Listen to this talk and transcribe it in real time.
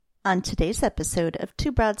On today's episode of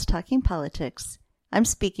Two Broads Talking Politics, I'm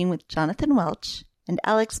speaking with Jonathan Welch and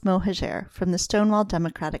Alex Mohajer from the Stonewall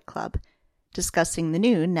Democratic Club, discussing the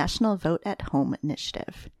new National Vote at Home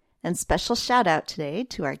initiative. And special shout out today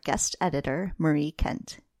to our guest editor, Marie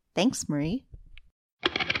Kent. Thanks, Marie.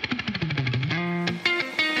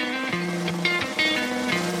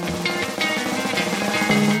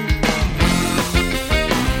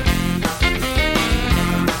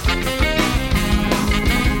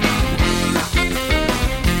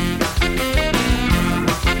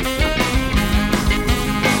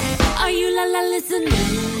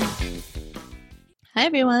 Hi,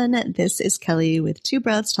 everyone. This is Kelly with Two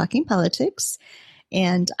Broads Talking Politics,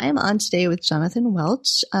 and I'm on today with Jonathan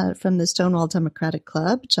Welch from the Stonewall Democratic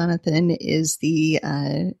Club. Jonathan is the,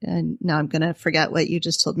 now I'm going to forget what you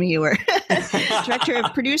just told me you were, Director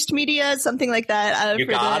of Produced Media, something like that, you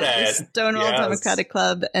for the Stonewall Democratic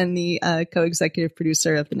Club, and the co-executive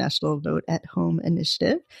producer of the National Vote at Home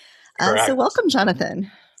initiative. So welcome,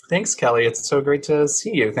 Jonathan. Thanks, Kelly. It's so great to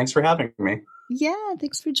see you. Thanks for having me. Yeah,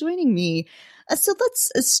 thanks for joining me. So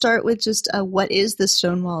let's start with just what is the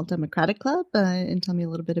Stonewall Democratic Club, and tell me a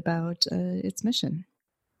little bit about its mission.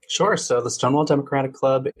 Sure. So the Stonewall Democratic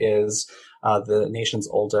Club is the nation's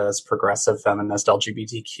oldest progressive feminist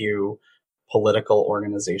LGBTQ political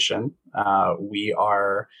organization. We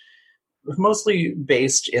are mostly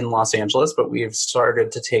based in Los Angeles, but we've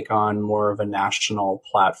started to take on more of a national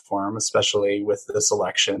platform, especially with this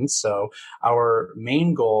election. So our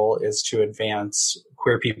main goal is to advance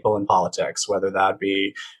queer people in politics, whether that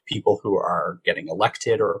be people who are getting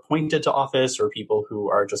elected or appointed to office or people who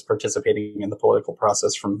are just participating in the political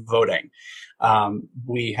process from voting.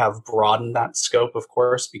 We have broadened that scope, of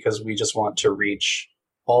course, because we just want to reach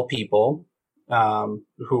all people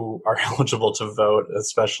who are eligible to vote,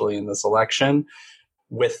 especially in this election,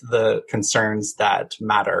 with the concerns that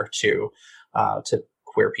matter to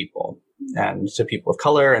queer people and to people of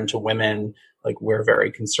color and to women. Like, we're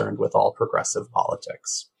very concerned with all progressive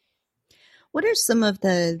politics. What are some of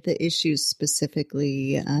the issues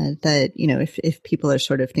specifically that, you know, if people are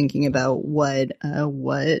sort of thinking about what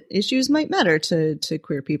issues might matter to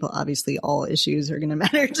queer people? Obviously, all issues are going to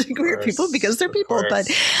matter to queer people because they're people. But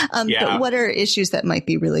what are issues that might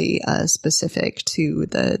be really specific to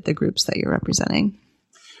the groups that you're representing?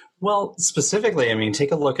 Well, specifically, I mean,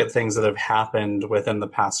 take a look at things that have happened within the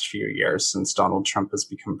past few years since Donald Trump has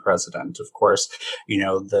become president. Of course, you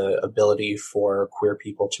know, the ability for queer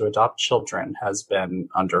people to adopt children has been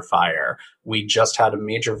under fire. We just had a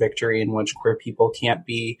major victory in which queer people can't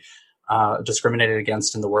be discriminated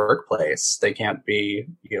against in the workplace. They can't be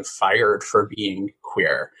fired for being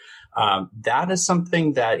queer. That is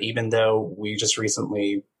something that, even though we just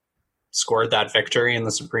recently scored that victory in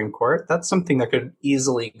the Supreme Court, that's something that could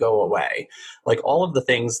easily go away. Like, all of the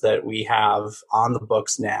things that we have on the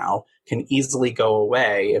books now can easily go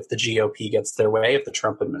away if the GOP gets their way, if the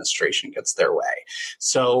Trump administration gets their way.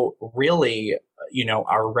 So really, you know,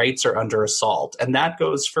 our rights are under assault, and that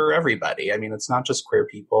goes for everybody. I mean, it's not just queer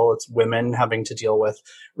people, it's women having to deal with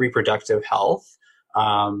reproductive health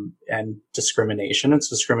and discrimination. It's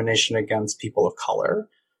discrimination against people of color.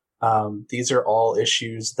 These are all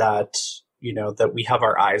issues that, you know, that we have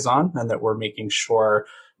our eyes on and that we're making sure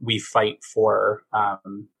we fight for,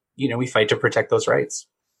 we fight to protect those rights.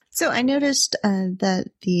 So I noticed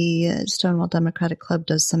that the Stonewall Democratic Club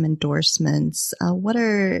does some endorsements. What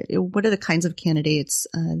are the kinds of candidates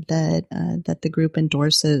that the group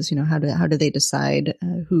endorses? You know, how do they decide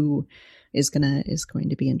who is going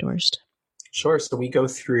to be endorsed? Sure. So we go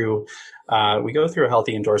through a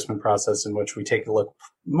healthy endorsement process in which we take a look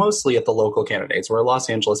mostly at the local candidates. We're a Los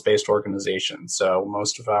Angeles-based organization, so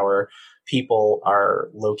most of our people are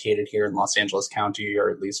located here in Los Angeles County,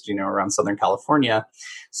 or at least, you know, around Southern California.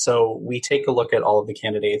 So we take a look at all of the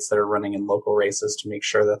candidates that are running in local races to make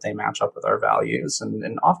sure that they match up with our values. And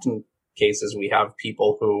in often cases, we have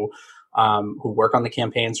people who work on the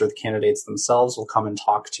campaigns, or the candidates themselves will come and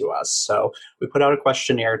talk to us. So we put out a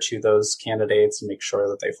questionnaire to those candidates and make sure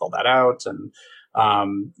that they fill that out.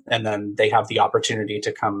 And then they have the opportunity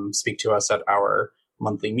to come speak to us at our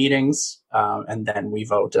monthly meetings. And then we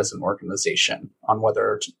vote as an organization on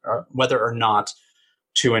whether or not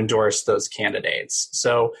to endorse those candidates.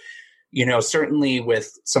 So, you know, certainly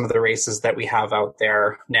with some of the races that we have out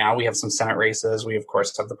there now, we have some Senate races. We, of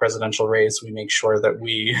course, have the presidential race. We make sure that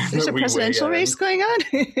there's a presidential race going on.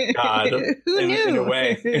 God, who knew? In a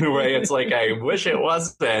way, it's like, I wish it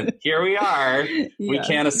wasn't. Here we are. Yeah. We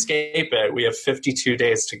can't escape it. We have 52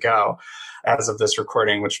 days to go as of this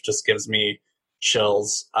recording, which just gives me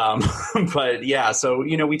chills. But yeah, so,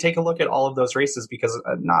 we take a look at all of those races because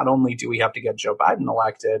not only do we have to get Joe Biden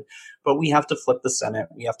elected, but we have to flip the Senate.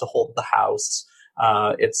 We have to hold the House.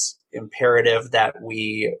 It's imperative that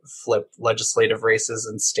we flip legislative races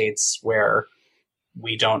in states where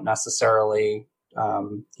we don't necessarily,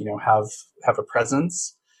 have a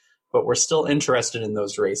presence, but we're still interested in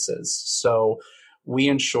those races. So we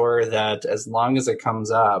ensure that as long as it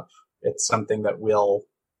comes up, it's something that we'll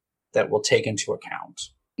take into account.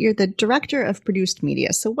 You're the director of produced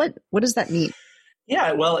media. So what does that mean?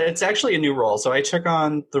 Yeah, well, it's actually a new role. So I took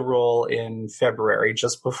on the role in February,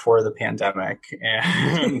 just before the pandemic.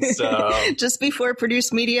 And so just before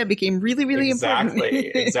produced media became really, really important.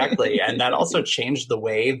 Exactly. And that also changed the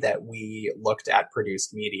way that we looked at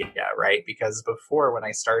produced media, right? Because before, when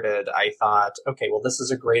I started, I thought, okay, well, this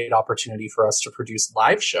is a great opportunity for us to produce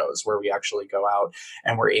live shows where we actually go out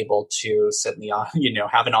and we're able to sit in the,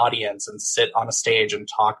 have an audience and sit on a stage and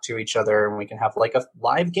talk to each other. And we can have like a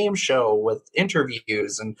live game show with interviews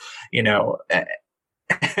and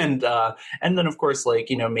and then of course,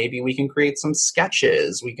 maybe we can create some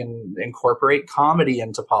sketches, we can incorporate comedy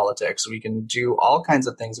into politics, we can do all kinds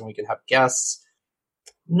of things, and we can have guests.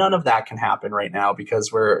 None of that can happen right now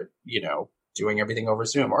because we're doing everything over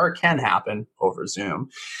Zoom, or it can happen over Zoom.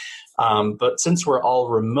 But since we're all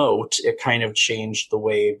remote, it kind of changed the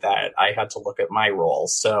way that I had to look at my role.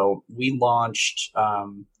 So we launched,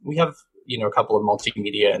 we have a couple of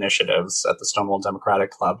multimedia initiatives at the Stonewall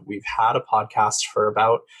Democratic Club. We've had a podcast for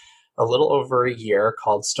about a little over a year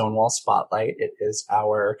called Stonewall Spotlight. It is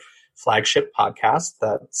our flagship podcast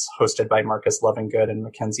that's hosted by Marcus Lovingood and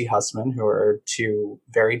Mackenzie Hussman, who are two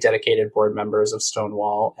very dedicated board members of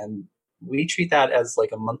Stonewall. And we treat that as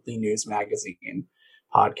like a monthly news magazine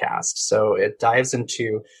podcast. So it dives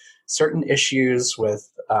into certain issues with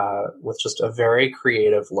just a very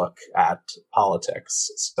creative look at politics.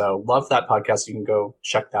 So love that podcast. You can go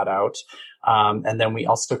check that out. And then we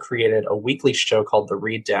also created a weekly show called The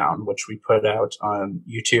Read Down, which we put out on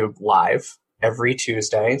YouTube live every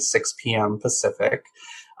Tuesday, 6 p.m. Pacific.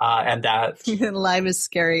 And that live is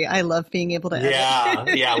scary. I love being able to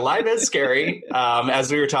edit. Yeah, live is scary. As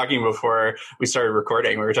we were talking before we started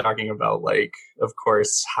recording, we were talking about, of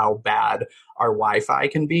course, how bad our Wi-Fi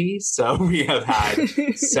can be. So we have had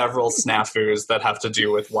several snafus that have to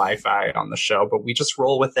do with Wi-Fi on the show, but we just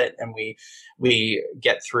roll with it and we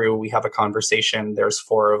get through. We have a conversation. There's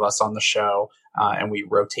 4 of us on the show, and we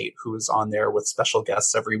rotate who's on there with special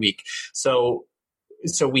guests every week. So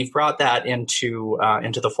we've brought that into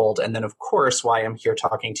the fold. And then, of course, why I'm here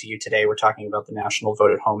talking to you today, we're talking about the National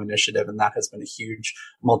Vote at Home initiative, and that has been a huge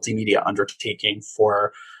multimedia undertaking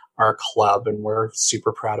for our club, and we're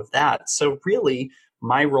super proud of that. So really,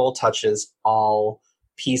 my role touches all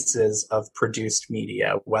pieces of produced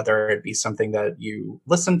media, whether it be something that you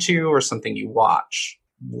listen to or something you watch.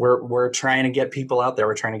 We're trying to get people out there.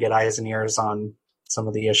 We're trying to get eyes and ears on some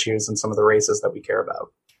of the issues and some of the races that we care about.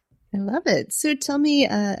 I love it. So tell me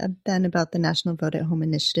then about the National Vote at Home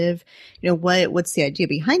initiative. What's the idea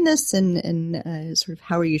behind this, and sort of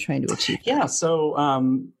how are you trying to achieve that? Yeah,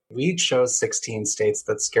 so we chose 16 states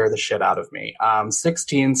that scare the shit out of me.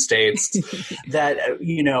 16 states that,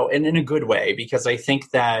 and in a good way, because I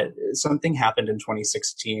think that something happened in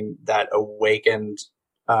 2016 that awakened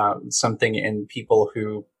something in people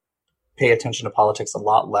who pay attention to politics a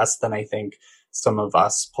lot less than I think some of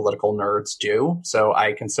us political nerds do. So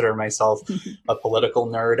I consider myself a political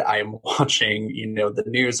nerd. I am watching, the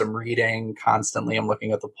news. I'm reading constantly. I'm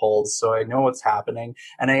looking at the polls. So I know what's happening.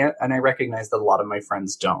 And I recognize that a lot of my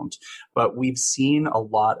friends don't. But we've seen a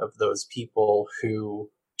lot of those people who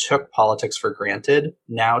took politics for granted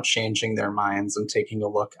now changing their minds and taking a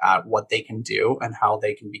look at what they can do and how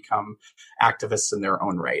they can become activists in their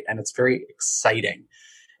own right. And it's very exciting,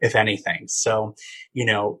 if anything. So,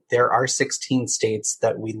 there are 16 states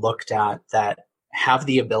that we looked at that have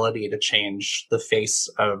the ability to change the face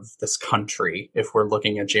of this country if we're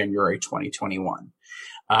looking at January 2021.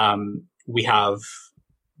 We have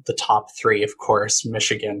the top 3, of course,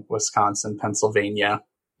 Michigan, Wisconsin, Pennsylvania,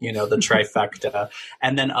 the trifecta,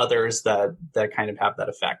 and then others that kind of have that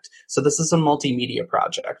effect. So this is a multimedia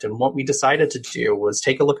project. And what we decided to do was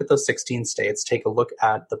take a look at those 16 states, take a look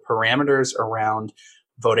at the parameters around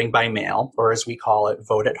voting by mail, or as we call it,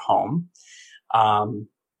 vote at home.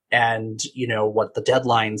 And, what the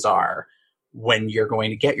deadlines are when you're going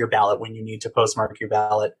to get your ballot, when you need to postmark your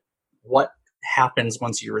ballot, what happens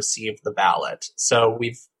once you receive the ballot. So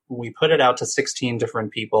we put it out to 16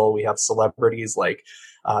 different people. We have celebrities like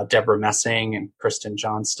Deborah Messing and Kristen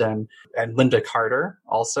Johnston and Linda Carter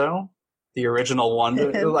also. The original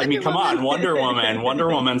Wonder. I mean, come on, Wonder Woman. Wonder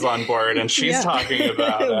Woman's on board, and she's talking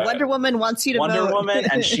about Wonder Woman wants you to Wonder vote. Woman,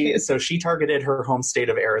 and she targeted her home state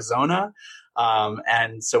of Arizona.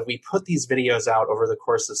 And so we put these videos out over the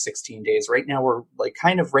course of 16 days. Right now, we're like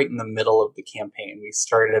kind of right in the middle of the campaign. We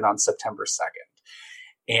started on September 2nd.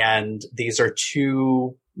 And these are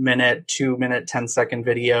 2 minute, 10-second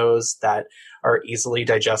videos that are easily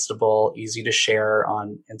digestible, easy to share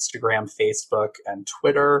on Instagram, Facebook, and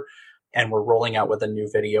Twitter. And we're rolling out with a new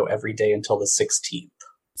video every day until the 16th.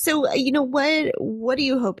 So, what are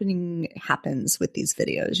you hoping happens with these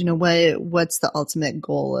videos? What's the ultimate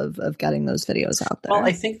goal of getting those videos out there? Well,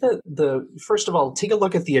 I think that first of all, take a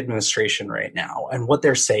look at the administration right now and what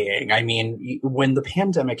they're saying. I mean, when the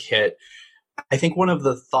pandemic hit, I think one of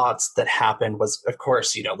the thoughts that happened was, of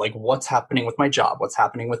course, like what's happening with my job, what's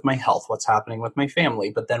happening with my health, what's happening with my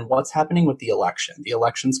family, but then what's happening with the election? The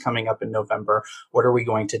election's coming up in November. What are we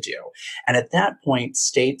going to do? And at that point,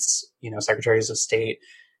 states, secretaries of state,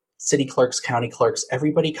 city clerks, county clerks,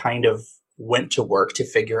 everybody kind of went to work to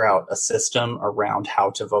figure out a system around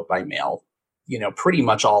how to vote by mail, pretty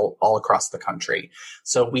much all across the country.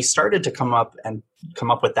 So we started to come up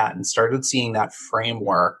with that and started seeing that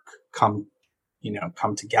framework come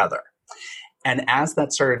together. And as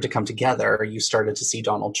that started to come together, you started to see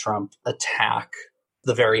Donald Trump attack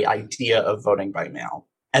the very idea of voting by mail,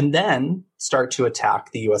 and then start to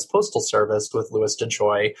attack the U.S. Postal Service with Louis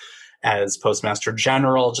DeJoy as Postmaster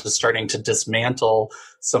General, just starting to dismantle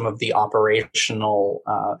some of the operational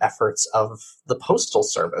efforts of the Postal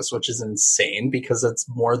Service, which is insane because it's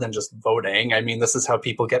more than just voting. I mean, this is how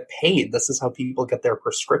people get paid. This is how people get their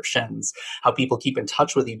prescriptions, how people keep in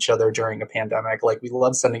touch with each other during a pandemic. Like, we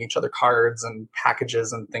love sending each other cards and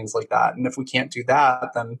packages and things like that. And if we can't do that,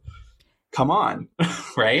 then come on,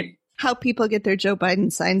 right? How people get their Joe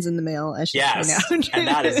Biden signs in the mail, I should point out. And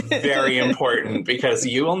that is very important because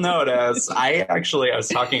you will notice, I was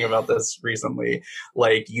talking about this recently,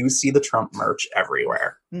 like you see the Trump merch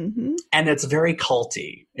everywhere. Mm-hmm. And it's very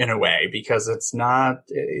culty in a way because it's not,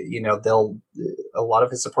 a lot of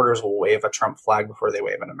his supporters will wave a Trump flag before they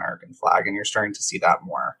wave an American flag. And you're starting to see that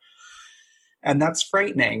more. And that's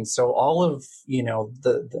frightening. So all of,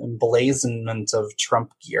 the emblazonment of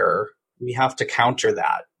Trump gear, we have to counter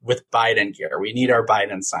that with Biden gear. We need our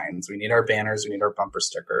Biden signs. We need our banners. We need our bumper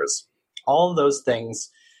stickers. All of those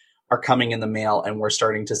things are coming in the mail, and we're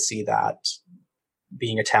starting to see that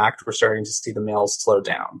being attacked. We're starting to see the mail slow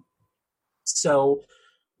down. So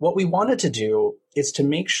what we wanted to do is to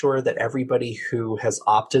make sure that everybody who has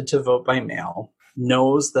opted to vote by mail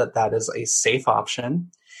knows that that is a safe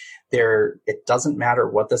option. It doesn't matter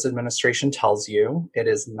what this administration tells you. It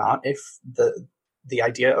is not if the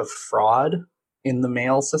idea of fraud in the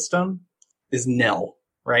mail system is nil,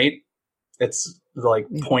 right? It's like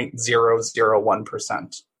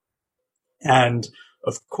 0.001%. And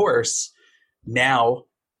of course, now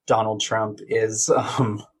Donald Trump is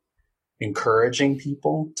encouraging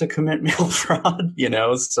people to commit mail fraud,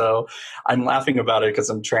 so I'm laughing about it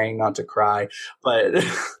because I'm trying not to cry, but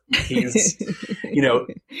he's,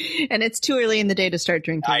 and it's too early in the day to start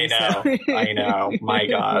drinking. I know. My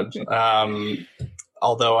God.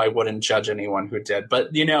 Although I wouldn't judge anyone who did, but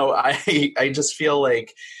I just feel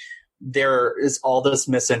like there is all this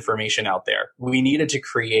misinformation out there. We needed to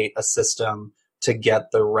create a system to get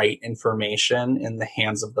the right information in the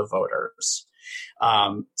hands of the voters.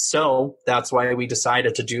 So that's why we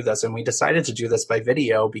decided to do this. And we decided to do this by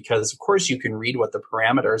video because, of course, you can read what the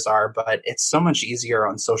parameters are, but it's so much easier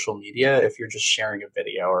on social media if you're just sharing a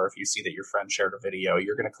video, or if you see that your friend shared a video,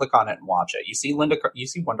 you're going to click on it and watch it. You see Wonder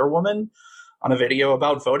Woman on a video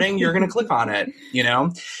about voting, you're going to click on it,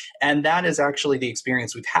 and that is actually the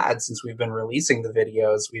experience we've had since we've been releasing the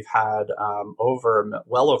videos. We've had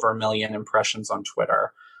well over 1 million impressions on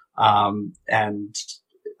Twitter. And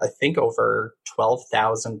I think over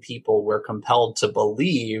 12,000 people we're compelled to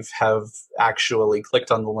believe have actually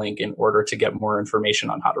clicked on the link in order to get more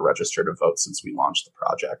information on how to register to vote since we launched the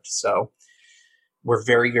project. So we're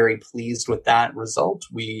very, very pleased with that result.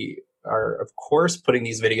 We are, of course, putting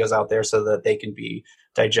these videos out there so that they can be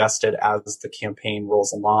digested as the campaign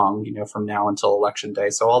rolls along, from now until Election Day.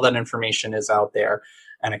 So all that information is out there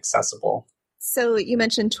and accessible. So you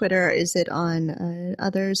mentioned Twitter. Is it on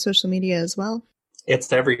other social media as well?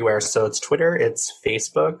 It's everywhere. So it's Twitter, it's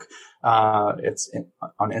Facebook, it's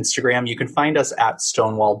on Instagram. You can find us at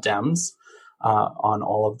Stonewall Dems on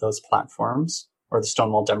all of those platforms, or the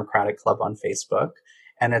Stonewall Democratic Club on Facebook.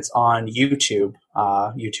 And it's on YouTube,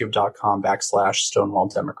 youtube.com/Stonewall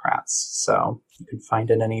Democrats. So you can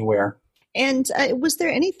find it anywhere. And was there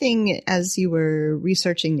anything, as you were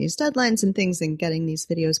researching these deadlines and things and getting these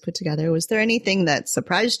videos put together, was there anything that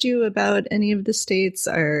surprised you about any of the states?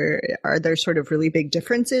 Are there sort of really big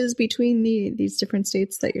differences between these different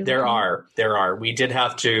states that you're looking at? There are. We did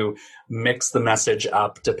have to mix the message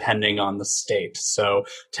up depending on the state. So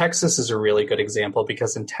Texas is a really good example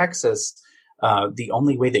because in Texas, the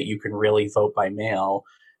only way that you can really vote by mail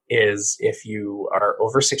is if you are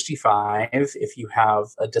over 65, if you have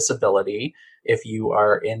a disability, if you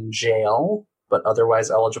are in jail, but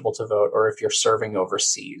otherwise eligible to vote, or if you're serving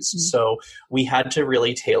overseas. Mm-hmm. So we had to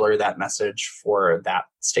really tailor that message for that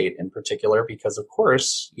state in particular, because of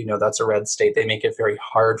course, that's a red state. They make it very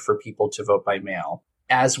hard for people to vote by mail.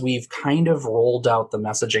 As we've kind of rolled out the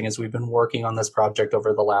messaging, as we've been working on this project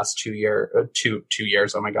over the last 2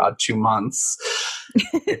 years, oh my God, 2 months.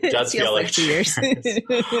 It does feel like 2 years.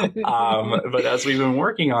 But as we've been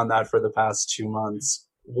working on that for the past 2 months,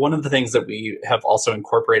 one of the things that we have also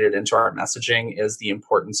incorporated into our messaging is the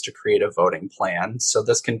importance to create a voting plan. So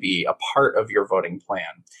this can be a part of your voting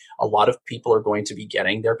plan. A lot of people are going to be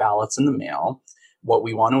getting their ballots in the mail. What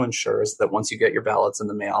we want to ensure is that once you get your ballots in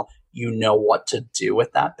the mail, you know what to do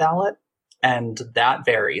with that ballot. And that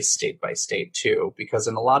varies state by state too, because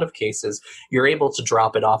in a lot of cases, you're able to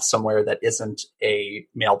drop it off somewhere that isn't a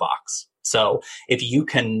mailbox. So if you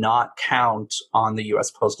cannot count on the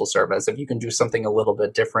U.S. Postal Service, if you can do something a little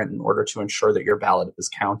bit different in order to ensure that your ballot is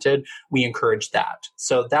counted, we encourage that.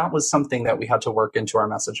 So that was something that we had to work into our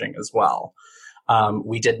messaging as well.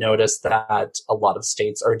 We did notice that a lot of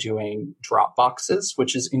states are doing drop boxes,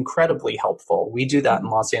 which is incredibly helpful. We do that in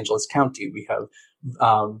Los Angeles County. We have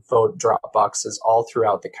vote drop boxes all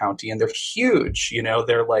throughout the county, and they're huge.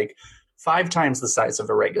 They're like 5 times the size of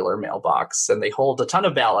a regular mailbox, and they hold a ton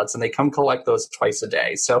of ballots, and they come collect those twice a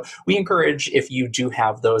day. So we encourage, if you do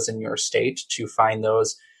have those in your state, to find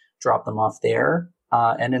those, drop them off there.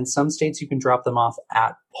 And in some states, you can drop them off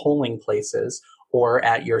at polling places or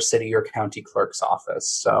at your city or county clerk's office.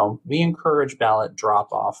 So we encourage ballot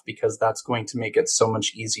drop off because that's going to make it so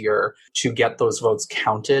much easier to get those votes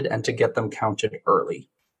counted and to get them counted early.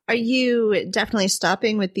 Are you definitely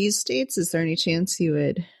stopping with these states? Is there any chance you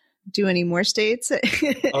would do any more states?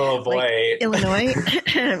 Oh boy. Like Illinois?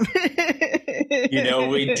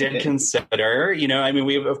 We did consider,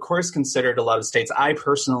 we've of course considered a lot of states. I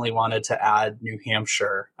personally wanted to add New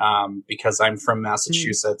Hampshire because I'm from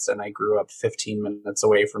Massachusetts and I grew up 15 minutes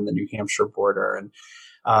away from the New Hampshire border.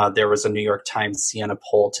 And there was a New York Times Siena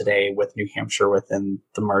poll today with New Hampshire within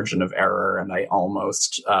the margin of error. And I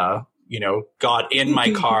almost, got in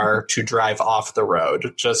my car to drive off the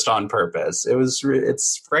road just on purpose.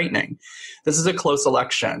 It's frightening. This is a close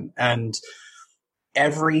election, and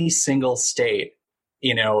every single state,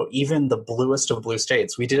 even the bluest of blue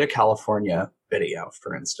states, we did a California video,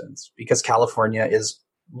 for instance, because California is,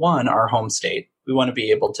 1, our home state. We want to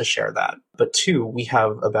be able to share that. But 2, we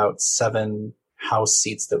have about 7 House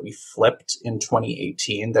seats that we flipped in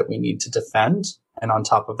 2018 that we need to defend. And on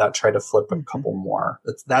top of that, try to flip a couple more.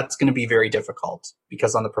 That's going to be very difficult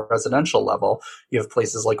because on the presidential level, you have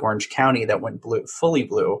places like Orange County that went fully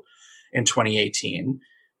blue in 2018.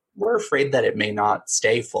 We're afraid that it may not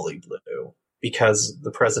stay fully blue because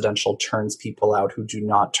the presidential turns people out who do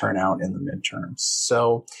not turn out in the midterms.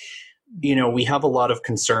 So, we have a lot of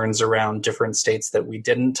concerns around different states that we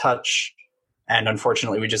didn't touch. And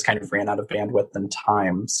unfortunately, we just kind of ran out of bandwidth and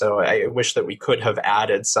time. So I wish that we could have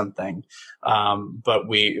added something. But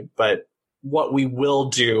what we will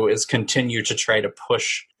do is continue to try to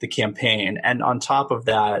push the campaign. And on top of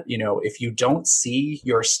that, if you don't see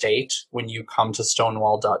your state when you come to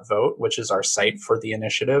stonewall.vote, which is our site for the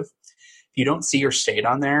initiative, if you don't see your state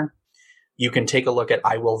on there, you can take a look at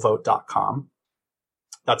iwillvote.com.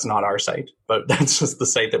 That's not our site, but that's just the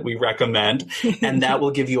site that we recommend. And that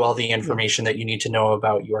will give you all the information that you need to know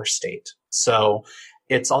about your state. So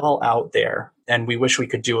it's all out there. And we wish we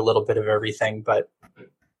could do a little bit of everything, but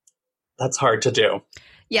that's hard to do.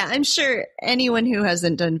 Yeah, I'm sure anyone who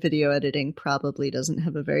hasn't done video editing probably doesn't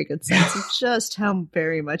have a very good sense of just how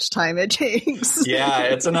very much time it takes. Yeah,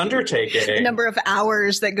 it's an undertaking. The number of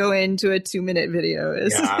hours that go into a 2-minute video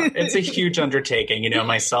is. Yeah, it's a huge undertaking.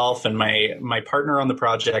 Myself and my partner on the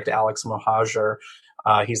project, Alex Mohajer,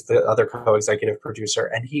 he's the other co-executive producer,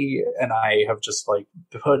 and he and I have just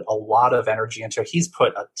put a lot of energy into it. He's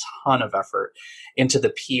put a ton of effort into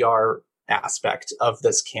the PR aspect of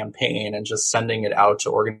this campaign and just sending it out to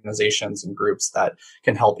organizations and groups that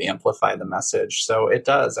can help amplify the message. So it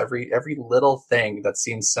does. Every little thing that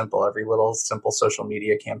seems simple, every little simple social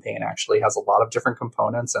media campaign actually has a lot of different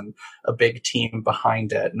components and a big team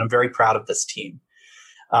behind it. And I'm very proud of this team.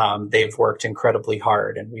 They've worked incredibly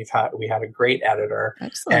hard, and we had a great editor.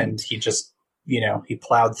 Excellent. And he just, he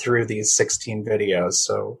plowed through these 16 videos.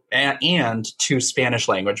 So, and 2 Spanish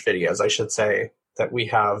language videos, I should say, that we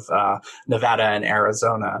have Nevada and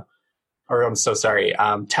Arizona, or I'm so sorry,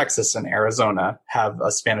 Texas and Arizona have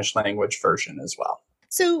a Spanish language version as well.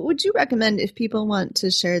 So would you recommend, if people want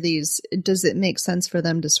to share these, does it make sense for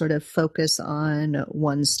them to sort of focus on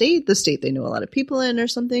one state, the state they know a lot of people in or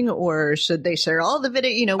something, or should they share all the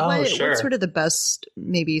video? What's sort of the best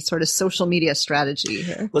maybe sort of social media strategy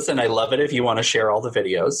here? Listen, I love it if you want to share all the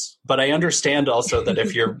videos, but I understand also that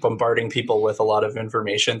if you're bombarding people with a lot of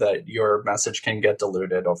information, that your message can get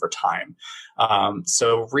diluted over time.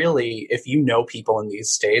 So really, if you know people in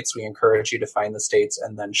these states, we encourage you to find the states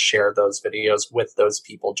and then share those videos with those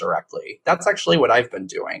people directly. That's actually what I've been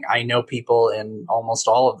doing. I know people in almost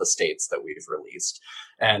all of the states that we've released.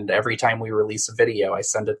 And every time we release a video, I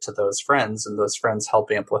send it to those friends, and those friends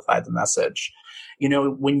help amplify the message.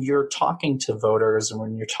 When you're talking to voters and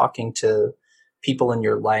when you're talking to people in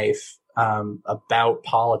your life about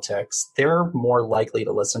politics, they're more likely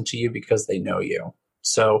to listen to you because they know you.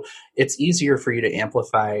 So it's easier for you to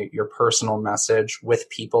amplify your personal message with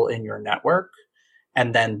people in your network,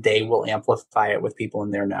 and then they will amplify it with people in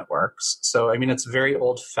their networks. So, it's a very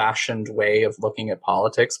old-fashioned way of looking at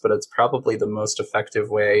politics, but it's probably the most effective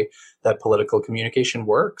way that political communication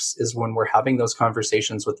works, is when we're having those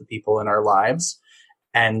conversations with the people in our lives,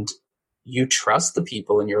 and you trust the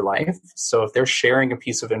people in your life. So if they're sharing a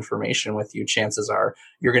piece of information with you, chances are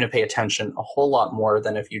you're going to pay attention a whole lot more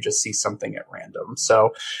than if you just see something at random.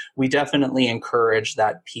 So we definitely encourage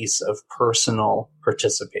that piece of personal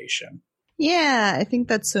participation. Yeah, I think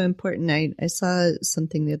that's so important. I saw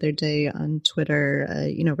something the other day on Twitter.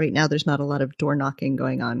 Right now there's not a lot of door knocking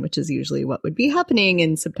going on, which is usually what would be happening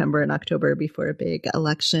in September and October before a big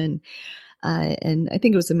election. And I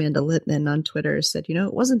think it was Amanda Littman on Twitter said,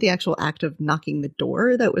 it wasn't the actual act of knocking the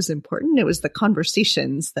door that was important. It was the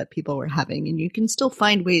conversations that people were having. And you can still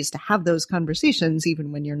find ways to have those conversations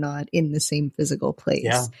even when you're not in the same physical place.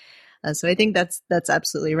 Yeah. So I think that's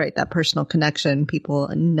absolutely right. That personal connection, people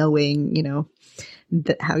knowing,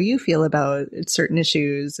 how you feel about certain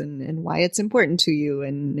issues and why it's important to you,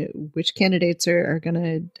 and which candidates are going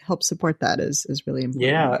to help support that is really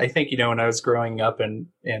important. Yeah, I think, when I was growing up in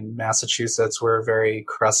Massachusetts, we're a very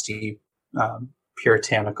crusty,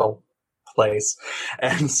 puritanical place.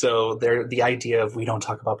 And so the idea of we don't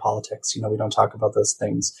talk about politics, we don't talk about those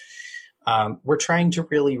things. We're trying to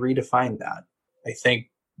really redefine that. I think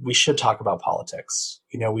we should talk about politics.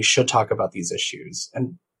 We should talk about these issues.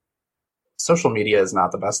 And social media is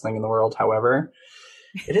not the best thing in the world. However,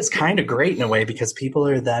 it is kind of great in a way, because people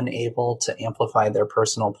are then able to amplify their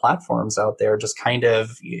personal platforms out there, just kind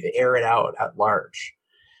of air it out at large.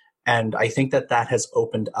 And I think that has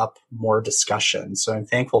opened up more discussion. So I'm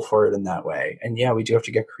thankful for it in that way. And yeah, we do have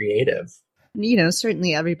to get creative.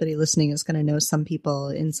 Certainly everybody listening is going to know some people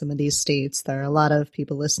in some of these states. There are a lot of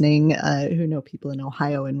people listening who know people in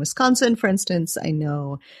Ohio and Wisconsin, for instance. I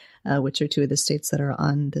know which are 2 of the states that are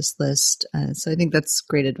on this list. So I think that's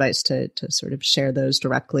great advice to sort of share those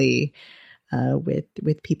directly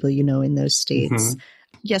with people in those states. Mm-hmm.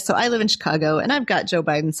 Yeah, so I live in Chicago, and I've got Joe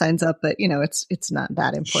Biden signs up, but it's not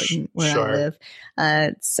that important where I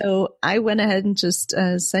live. So I went ahead and just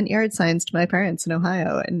sent yard signs to my parents in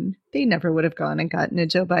Ohio, and they never would have gone and gotten a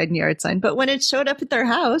Joe Biden yard sign. But when it showed up at their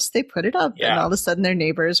house, they put it up, and all of a sudden their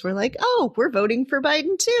neighbors were like, "Oh, we're voting for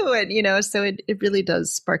Biden too," and so it really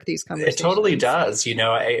does spark these conversations. It totally does.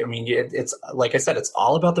 It's like I said, it's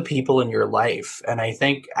all about the people in your life, and I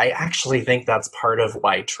actually think that's part of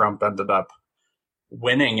why Trump ended up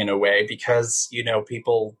winning in a way, because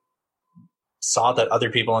people saw that other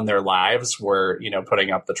people in their lives were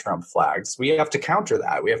putting up the Trump flags. We have to counter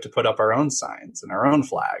that. We have to put up our own signs and our own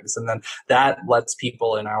flags, and then that lets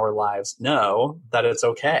people in our lives know that it's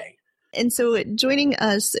okay. And so joining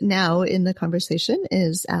us now in the conversation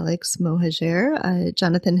is Alex Mohajer.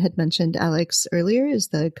 Jonathan had mentioned Alex earlier is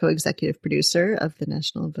the co-executive producer of the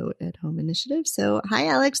National Vote at Home Initiative. So hi,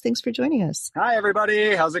 Alex. Thanks for joining us. Hi,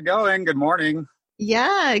 everybody. How's it going? Good morning.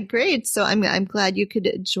 Yeah, great. So I'm glad you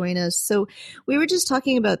could join us. So we were just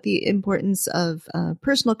talking about the importance of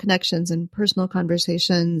personal connections and personal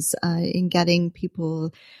conversations in getting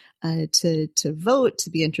people to vote,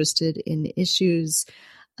 to be interested in issues.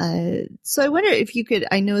 So I wonder if you could,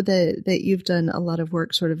 I know that you've done a lot of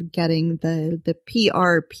work sort of getting the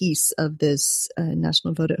PR piece of this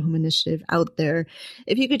National Vote at Home initiative out there.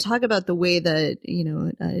 If you could talk about the way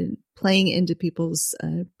that, playing into people's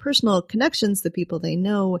personal connections, the people they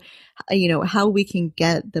know, how we can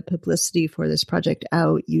get the publicity for this project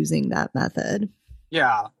out using that method.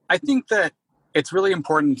 Yeah, I think that it's really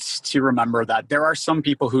important to remember that there are some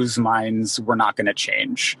people whose minds we're not going to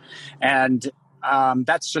change. And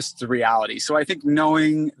that's just the reality. So I think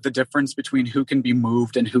knowing the difference between who can be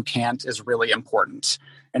moved and who can't is really important.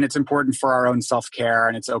 And it's important for our own self-care,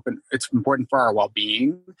 and it's important for our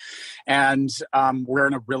well-being. And we're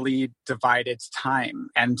in a really divided time,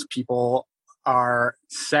 and people are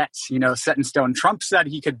set in stone. Trump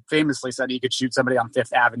famously said he could shoot somebody on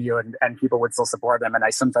Fifth Avenue and people would still support him. And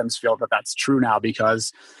I sometimes feel that that's true now,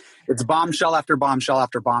 because it's bombshell after bombshell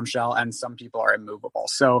after bombshell, and some people are immovable.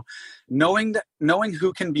 So knowing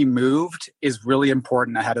who can be moved is really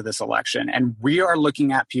important ahead of this election. And we are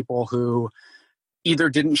looking at people who either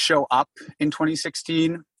didn't show up in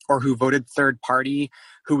 2016 or who voted third party,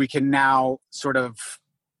 who we can now sort of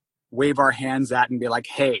wave our hands at and be like,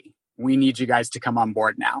 hey, we need you guys to come on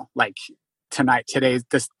board now. Like today,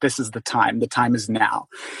 this is the time. The time is now.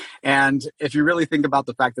 And if you really think about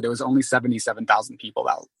the fact that it was only 77,000 people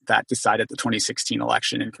that decided the 2016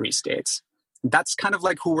 election in 3 states, that's kind of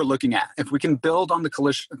like who we're looking at. If we can build on the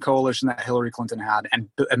coalition that Hillary Clinton had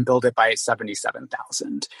and build it by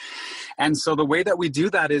 77,000. And so the way that we do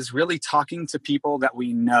that is really talking to people that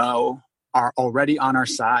we know are already on our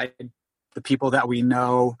side, the people that we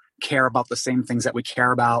know care about the same things that we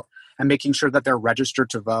care about, and making sure that they're registered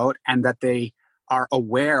to vote and that they are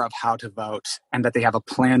aware of how to vote and that they have a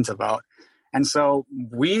plan to vote. And so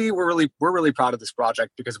we're really proud of this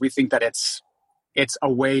project, because we think that it's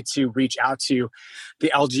a way to reach out to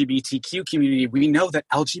the LGBTQ community. We know that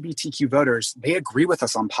LGBTQ voters, they agree with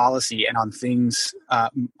us on policy and on things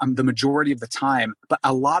the majority of the time, but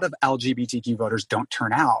a lot of LGBTQ voters don't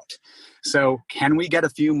turn out. So can we get a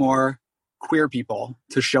few more queer people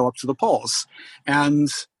to show up to the polls? And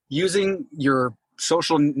using your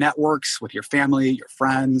social networks with your family, your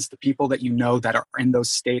friends, the people that you know that are in those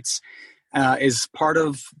states is part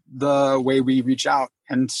of the way we reach out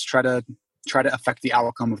and try to affect the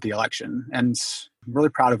outcome of the election. And I'm really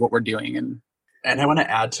proud of what we're doing. And I want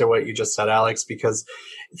to add to what you just said, Alex, because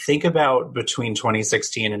think about between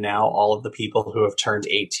 2016 and now, all of the people who have turned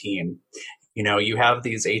 18. You have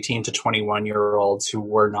these 18 to 21-year-olds who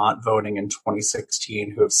were not voting in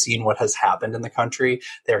 2016, who have seen what has happened in the country.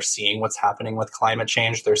 They're seeing what's happening with climate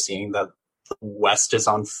change. They're seeing that the West is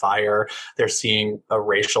on fire. They're seeing a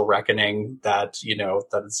racial reckoning that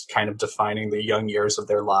is kind of defining the young years of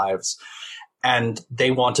their lives. And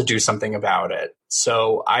they want to do something about it.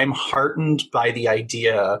 So I'm heartened by the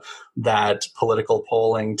idea that political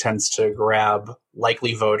polling tends to grab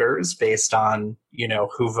likely voters based on,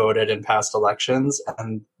 who voted in past elections,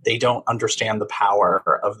 and they don't understand the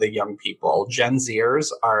power of the young people. Gen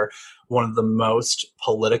Zers are one of the most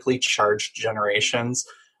politically charged generations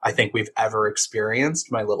I think we've ever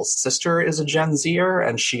experienced. My little sister is a Gen Zer,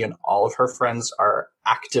 and she and all of her friends are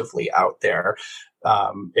actively out there.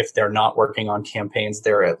 If they're not working on campaigns,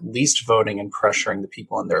 they're at least voting and pressuring the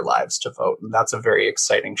people in their lives to vote. And that's a very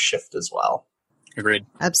exciting shift as well. Agreed.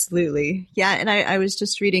 Absolutely. Yeah. And I was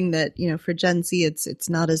just reading that, for Gen Z, it's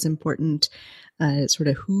not as important sort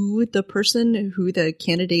of who the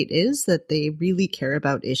candidate is, that they really care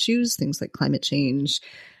about issues, things like climate change,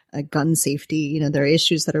 gun safety. There are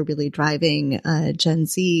issues that are really driving Gen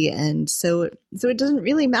Z. And so it doesn't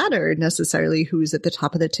really matter necessarily who's at the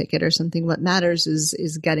top of the ticket or something. What matters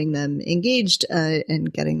is getting them engaged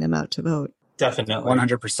and getting them out to vote. Definitely.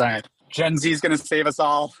 100%. Gen Z is going to save us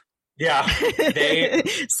all. Yeah.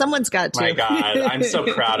 Someone's got to. My God, I'm so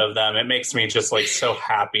proud of them. It makes me just so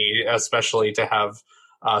happy, especially to have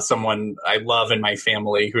someone I love in my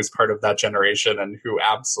family who's part of that generation and who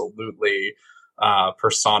absolutely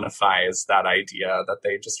personifies that idea that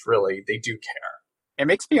they do care. It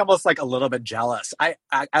makes me almost a little bit jealous. I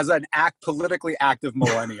as an politically active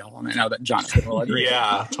millennial, and I know that Jonathan will agree.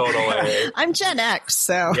 Yeah, totally. I'm Gen X,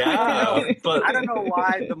 so yeah, but I don't know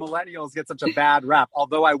why the millennials get such a bad rap.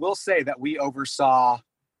 Although I will say that we oversaw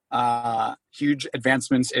huge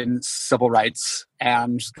advancements in civil rights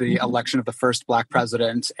and the election of the first Black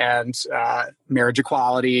president and marriage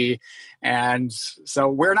equality. And so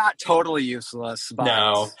we're not totally useless. But,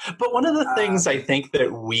 no. But one of the things I think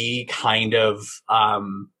that we kind of, I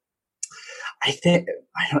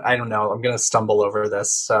don't know, I'm going to stumble over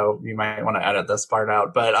this, so you might want to edit this part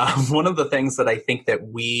out. But one of the things that I think that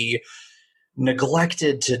we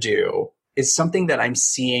neglected to do is something that I'm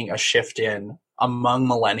seeing a shift in among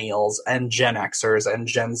millennials and Gen Xers and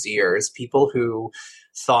Gen Zers, people who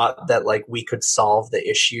thought that we could solve the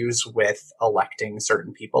issues with electing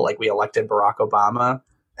certain people. We elected Barack Obama,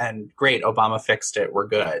 and great, Obama fixed it. We're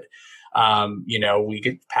good. We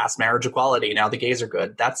get past marriage equality. Now the gays are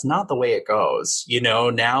good. That's not the way it goes.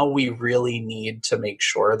 Now we really need to make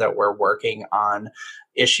sure that we're working on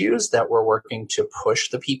issues, that we're working to push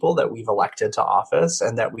the people that we've elected to office,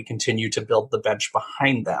 and that we continue to build the bench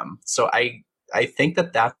behind them. So I think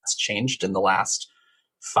that that's changed in the last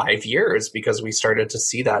 5 years because we started to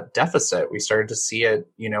see that deficit. We started to see it,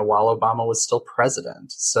 while Obama was still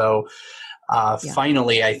president. So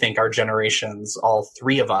finally, I think our generations, all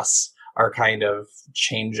three of us, are kind of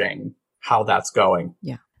changing how that's going.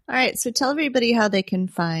 Yeah. All right. So tell everybody how they can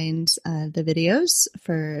find the videos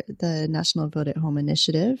for the National Vote at Home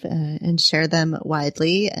initiative and share them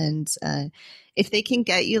widely. And if they can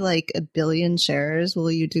get you like 1 billion shares,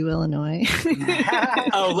 will you do Illinois?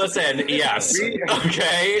 Oh, listen. Yes.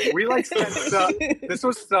 Okay. We this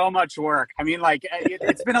was so much work. I mean,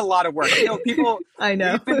 it's been a lot of work. People. I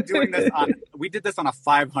know. We've been doing this we did this on a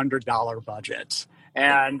 $500 budget.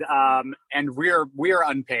 And we are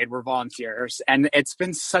unpaid. We're volunteers, and it's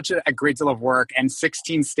been such a great deal of work. And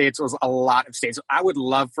 16 states was a lot of states. I would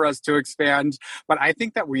love for us to expand, but I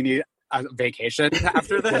think that we need a vacation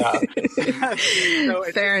after this. So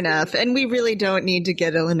fair enough. And we really don't need to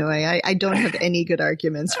get Illinois. I don't have any good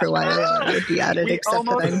arguments for why Illinois would be added, except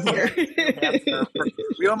that I'm here.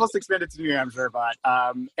 We almost expanded to New Hampshire, but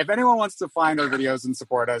if anyone wants to find our videos and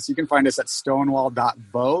support us, you can find us at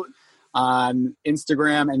stonewall.vote. On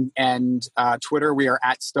Instagram and Twitter, we are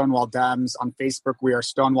at Stonewall Dems. On Facebook, we are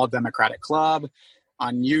Stonewall Democratic Club.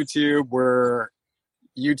 On YouTube, we're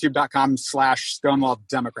youtube.com/Stonewall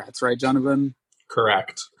Democrats, right, Jonathan?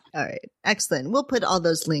 Correct. All right. Excellent. We'll put all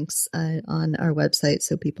those links on our website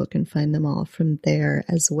so people can find them all from there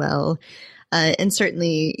as well. And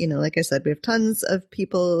certainly, like I said, we have tons of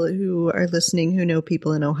people who are listening who know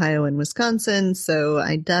people in Ohio and Wisconsin. So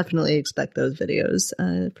I definitely expect those videos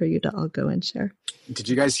for you to all go and share. Did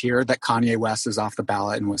you guys hear that Kanye West is off the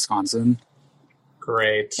ballot in Wisconsin?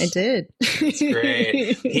 Great. I did. It's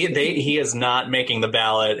great. He is not making the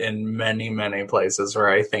ballot in many, many places where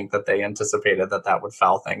I think that they anticipated that would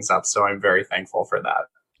foul things up. So I'm very thankful for that.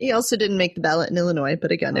 He also didn't make the ballot in Illinois,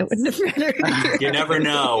 but again, it wouldn't have mattered. You never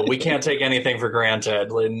know. We can't take anything for granted.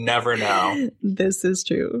 You never know. This is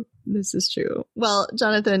true. Well,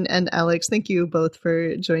 Jonathan and Alex, thank you both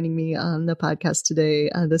for joining me on the podcast today.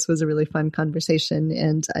 This was a really fun conversation,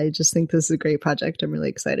 and I just think this is a great project. I'm really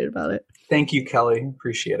excited about it. Thank you, Kelly.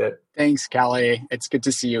 Appreciate it. Thanks, Kelly. It's good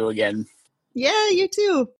to see you again. Yeah, you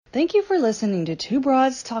too. Thank you for listening to Two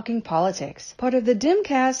Broads Talking Politics, part of the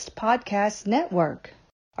Dimcast Podcast Network.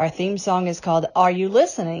 Our theme song is called Are You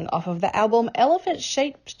Listening? Off of the album Elephant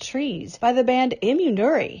Shaped Trees by the band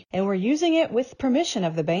Immunuri, and we're using it with permission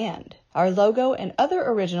of the band. Our logo and other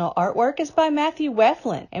original artwork is by Matthew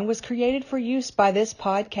Weflin and was created for use by this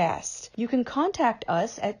podcast. You can contact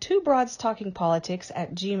us at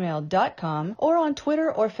twobroadstalkingpolitics@gmail.com or on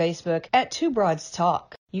Twitter or Facebook at Two Broads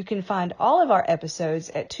Talk. You can find all of our episodes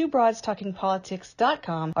at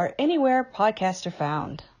twobroadstalkingpolitics.com or anywhere podcasts are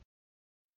found.